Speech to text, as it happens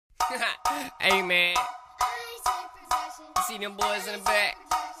Hey man, see them boys in the back?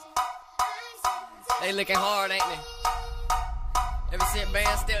 They looking hard, ain't they? Ever since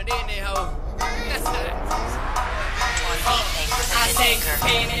BAMN stepped in that hoe. I say,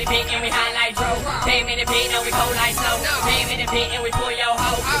 pay me the beat and we high like Dro. Pay me the beat and we cold like snow. Pay me the beat and we pull your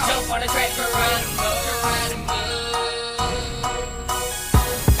hoe. Jump on the track for run.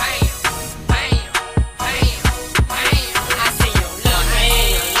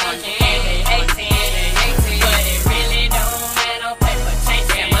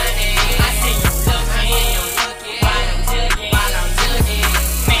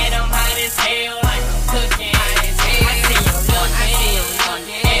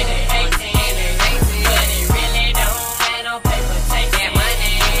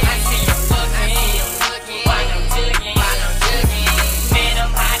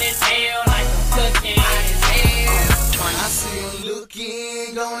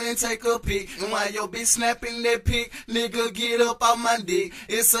 Take a pic, and while your bitch snapping that pic, nigga get up off my dick.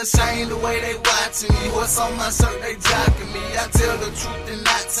 It's a shame the way they watching me. What's on my shirt, they jocking me. I tell the truth in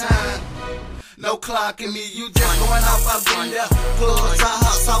that time. No clocking me, you just going off, I've been there. Plugs, I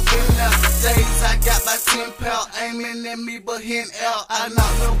hops off in there. Days I got my 10 pound aiming at me, but hint out. I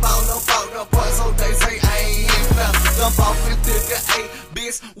knock the ball up out the park, so they say I ain't in foul. Dump off in figure 8,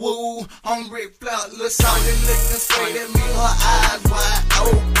 bitch, woo, on Rick Flout. Lil' shawty looking straight at me, her eyes wide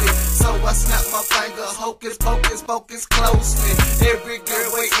open. So I snap my finger, hocus pocus, focus closely. Every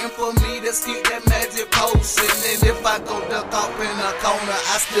girl waiting for me to skip that magic potion. And if I go duck off in a corner,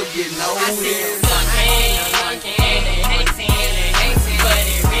 I still get noticed. Looking, they hating, but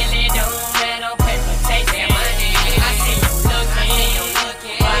it really don't matter on paper, take that money. I see you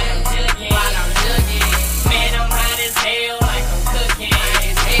looking, while I'm jugging, man, I'm hot as hell like I'm cooking. I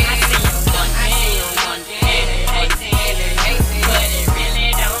see you looking, they hating, but it really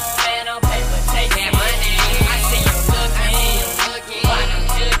don't matter on paper, take that money. I see you looking, while I'm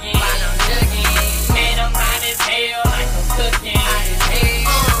jugging, man, I'm hot as hell like I'm cooking.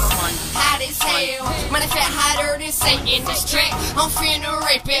 Matter of fact, hotter than Satan in this track. I'm finna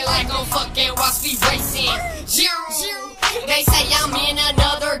rape it like I'm fucking while speed racing. They say I'm in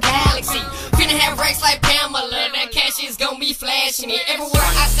another galaxy. Finna have racks like Pamela. That cash is gonna be flashing it. Everywhere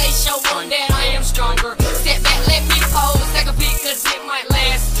I say show on that I am stronger. Step back, let me pose. Take a pic cause it might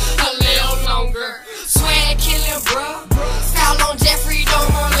last a little longer. Swag killing, bruh. Style on Jeffrey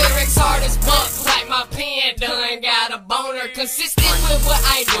Dahmer. Lyrics hard as buck. Like my pen done got a boner. Consistent with what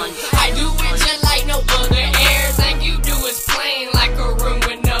I do. I do it just like no other. Everything you do is plain like a room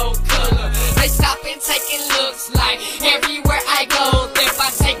with no color. They stopping taking looks like everywhere I go. If I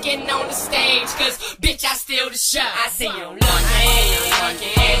taking on the stage, cause bitch I steal the show. I see you